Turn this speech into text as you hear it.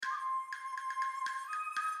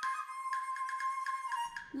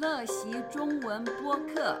乐习中文播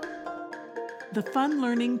客 The Fun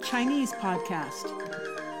Learning Chinese Podcast.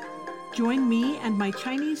 Join me and my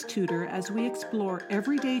Chinese tutor as we explore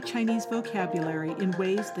everyday Chinese vocabulary in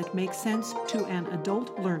ways that make sense to an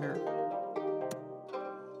adult learner.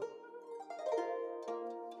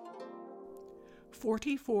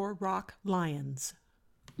 44 Rock Lions.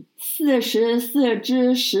 44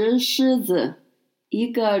只石狮子，一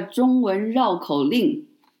个中文绕口令。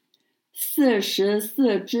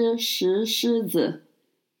44只石狮子，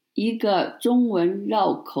一个中文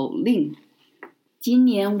绕口令。今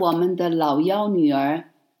年我们的老幺女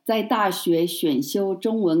儿在大学选修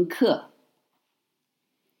中文课。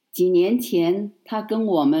几年前，她跟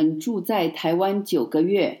我们住在台湾9个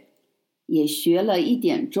月，也学了一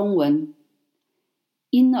点中文。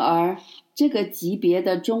因而，这个级别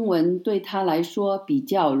的中文对她来说比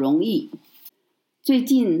较容易。最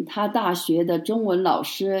近，她大学的中文老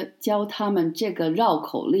师教他们这个绕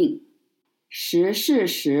口令：十是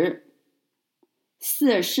十，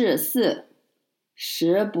四是四，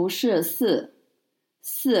十不是四，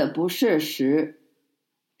四不是十，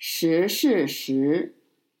十是十，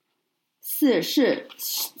四是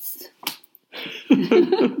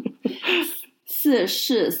四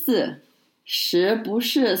是四，十不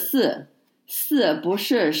是四，四不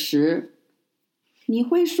是十。你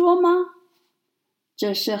会说吗？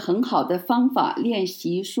这是很好的方法练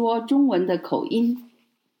习说中文的口音。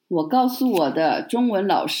我告诉我的中文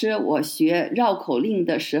老师，我学绕口令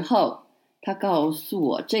的时候，他告诉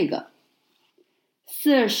我这个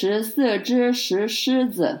44只石狮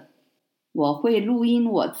子，我会录音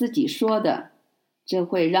我自己说的，这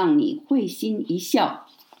会让你会心一笑。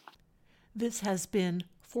 This has been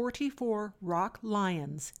 44 Rock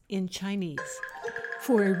Lions in Chinese.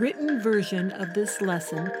 For a written version of this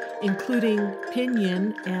lesson, including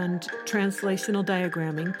pinyin and translational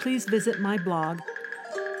diagramming, please visit my blog,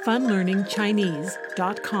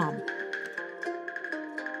 funlearningchinese.com.